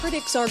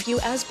Critics argue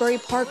Asbury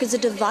Park is a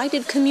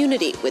divided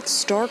community with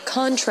stark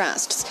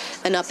contrasts.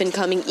 An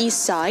up-and-coming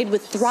east side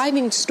with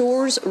thriving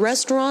stores,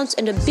 restaurants,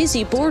 and a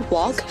busy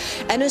boardwalk,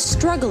 and a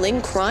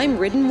struggling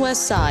crime-ridden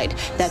west side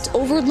that's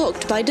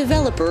overlooked by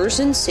developers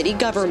and city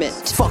government.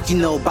 Fuck you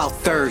know about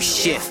third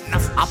shift.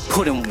 I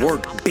put in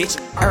work, bitch.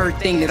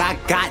 Everything that I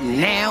got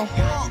now,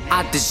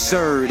 I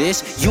deserve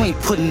this. You ain't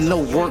putting no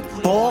work,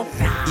 ball.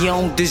 You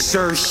don't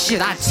deserve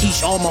shit. I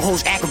teach all my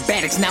hoes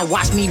acrobatics. Now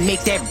watch me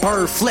make that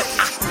bird flip.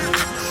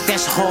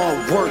 That's hard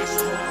work.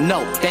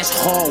 No, that's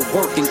hard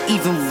work. And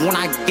even when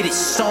I get it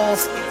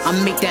soft, I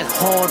make that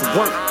hard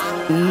work.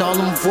 And all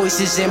them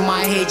voices in my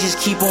head just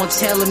keep on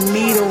telling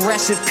me the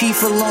recipe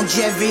for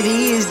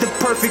longevity is the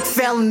perfect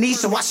felony.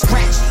 So I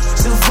scratch,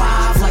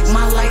 survive like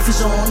my life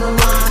is on the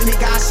line.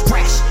 Nigga, I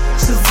scratch,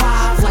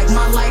 survive like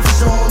my life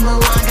is on the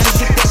line. Gotta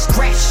get that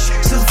scratch,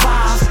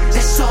 survive,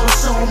 that's all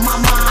that's on my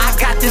mind. I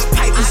got this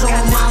pipe is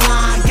on my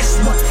line.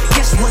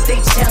 Guess what they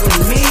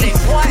telling me?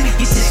 Come and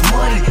get this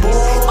money, boy.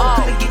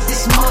 Come and get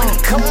this money,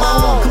 come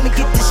on. Come and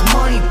get this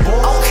money,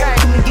 boy.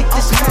 Come and get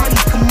this money,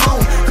 come on.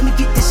 Come and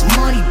get this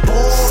money,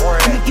 boy.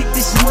 Come and get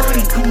this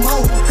money, come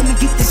on. Come and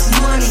get this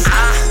money.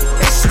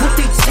 That's what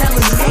they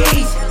telling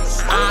me.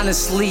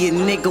 Honestly, a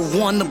nigga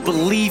wanna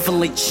believe in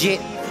legit,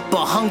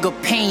 but hunger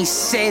pain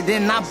said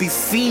then I be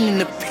feeling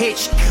the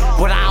pitch.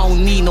 But I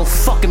don't need no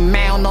fucking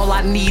mound, all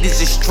I need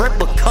is a strip,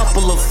 a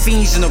couple of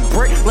fiends and a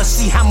brick. Let's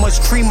see how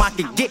much cream I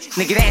can get,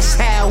 nigga, that's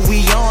how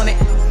we on it.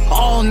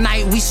 All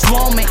night we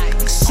swarming,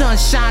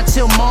 sunshine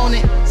till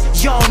morning.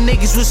 Y'all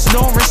niggas was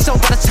snoring, so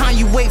by the time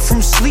you wake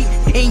from sleep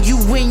and you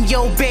in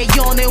your bed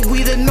yawning,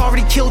 we done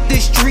already killed the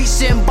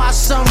streets, and by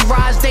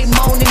sunrise they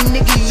moaning,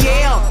 nigga,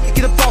 yeah.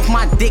 Get up off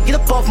my dick, get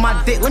up off my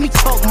dick, let me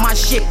talk my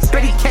shit.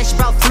 Ready to catch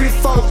about 3 or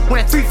 4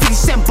 when that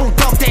 357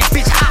 bulldog that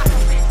bitch.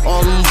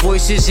 All them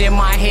voices in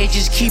my head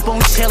just keep on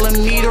telling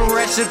me the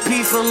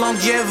recipe for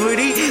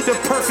longevity, the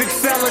perfect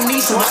felony.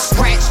 So I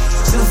scratch,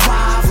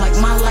 survive like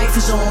my life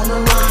is on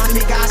the line.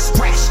 Nigga, I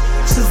scratch,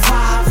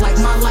 survive like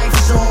my life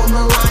is on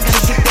the line.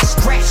 Gotta get that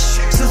scratch,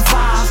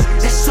 survive,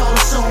 that's all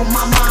that's on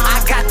my mind.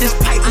 I got this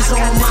pipe is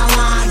on my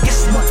line.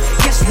 Guess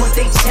what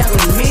they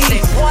telling me?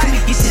 Come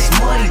and get this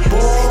money,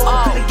 boy.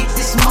 Come and get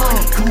this money,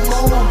 come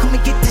on. Come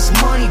and get this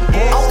money,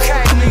 boy.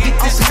 Come and get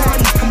this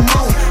money, come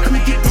on. Come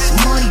and get this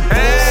money,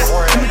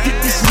 boy. Come and get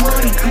this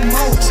money, come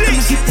on. Come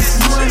and get this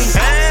money.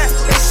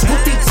 That's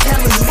what they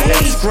telling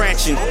me.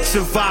 Scratching,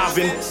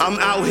 surviving, I'm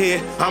out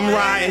here, I'm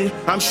riding,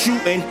 I'm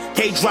shooting,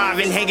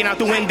 driving, hanging out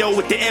the window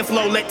with the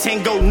inflow, let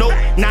 10 go, nope,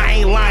 nah, I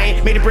ain't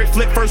lying. Made a brick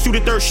flip first through the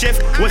third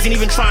shift, wasn't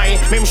even trying.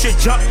 Made my shit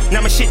jump,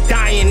 now my shit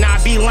dying, nah,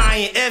 I be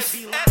lying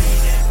if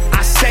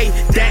I say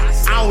that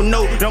I don't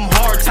know them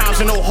hard times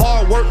and no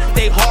hard work,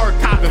 they hard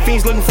copping.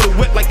 Fiends looking for the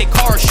whip like they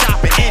car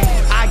shopping, and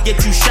I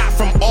get you shot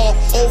from all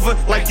over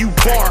like you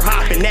bar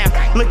hopping. Now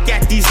look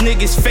at these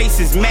niggas'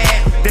 faces, mad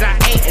that I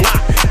ain't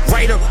locked.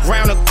 Right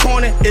around the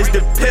corner is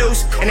the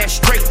pills and that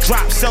straight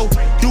drop. So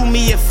do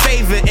me a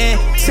favor and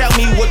tell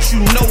me what you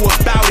know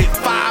about it.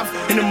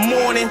 5 in the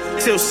morning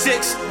till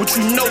 6, what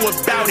you know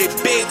about it.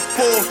 Big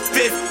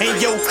 4-5 in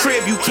your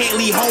crib, you can't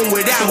leave home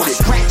without it.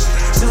 So I scratch,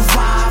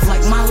 survive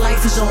like my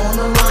life is on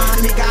the line.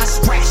 Nigga, I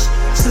scratch,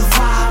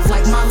 survive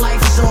like my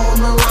life is on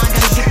the line.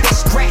 Gotta get that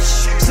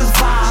scratch,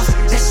 survive,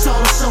 that's all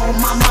that's on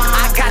my mind.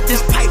 I got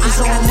this pipe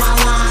is on my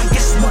line.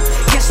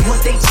 Guess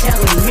what they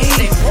telling me?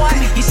 Come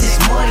and get this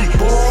money,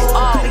 boy.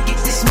 Come and get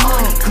this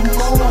money, come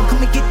on.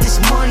 Come and get this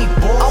money,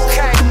 boy.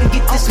 Come and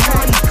get this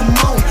money, come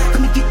on.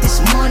 Come and get this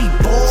money,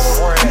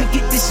 boy. Come and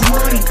get this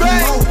money, come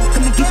on.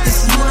 Come and get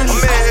this money.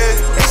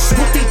 That's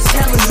what they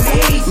telling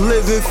me.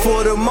 Living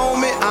for the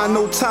moment, I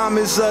know time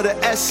is of the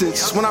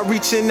essence. When I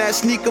reach in that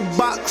sneaker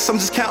box, I'm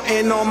just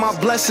counting on my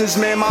blessings.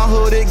 Man, my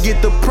hood, it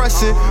get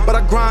depressing, but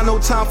I grind, no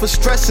time for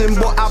stressing.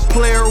 Boy, I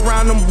play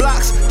around them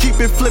blocks, keep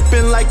it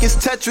flipping like it's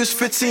Tetris.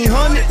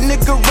 1500,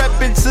 nigga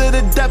reppin' to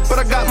the death, but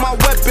I got my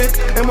weapon.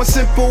 And one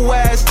simple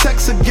ass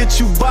text will get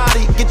you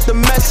body, get the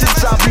message.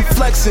 I be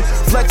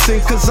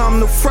flexing, cause I'm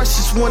the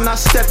freshest when I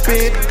step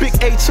in. Big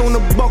H on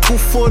the buckle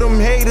for them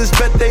haters,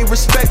 bet they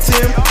respect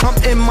him. I'm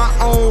in my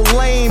own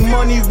lane,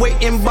 money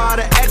waiting by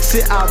the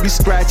exit. I'll be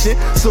scratching,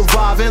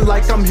 surviving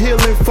like I'm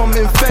healing from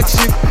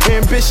infection.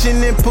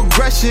 Ambition and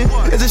progression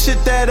is the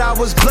shit that I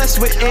was blessed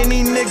with.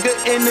 Any nigga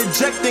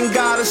interjecting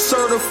got a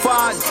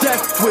certified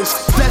death wish.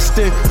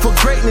 Destined for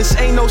greatness,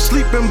 ain't no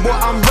sleeping, boy,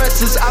 I'm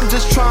restless. I'm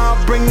just trying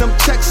to bring them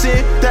checks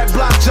in. That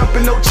block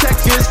jumping, no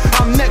check-ins.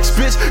 I'm next,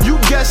 bitch, you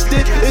guessed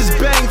it. It's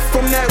bang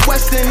from that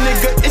western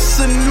nigga. It's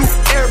a new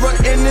era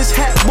in this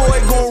hat, boy,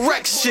 gon'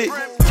 wreck shit.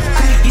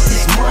 Come and get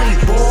this money,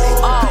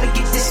 boy. Come and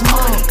get this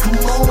money, come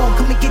on.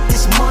 Come and get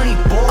this money,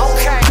 boy.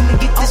 Come and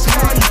get this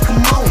money,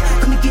 come on.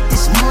 Come and get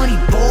this money,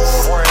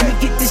 boy. Come and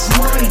get this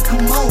money,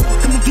 come on.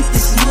 Come and get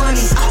this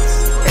money.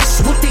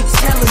 That's what they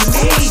telling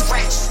me.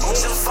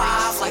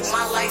 Survive like like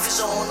my life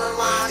is on the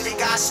line. They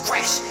got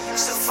scratch.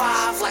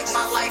 Survive like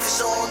my life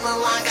is on the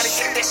line. Gotta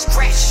get that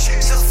scratch.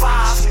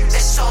 Survive.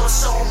 That's all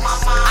that's on my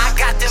mind. I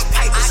got them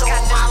papers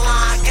on my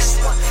line.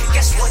 Guess what?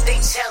 Guess what they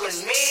telling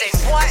me? Say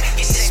what? Come and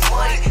get this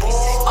money, boy.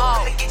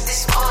 Come and get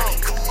this money.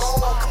 Come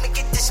on. Come and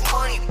get this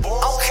money, boy.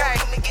 Okay.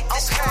 Come and get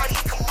this money.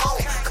 Come on.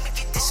 Come and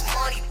get this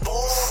money,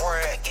 boy.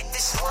 Come and get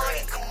this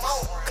money. Come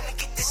on. Come and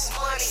get this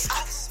money.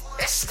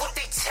 That's what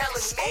they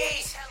telling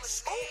me.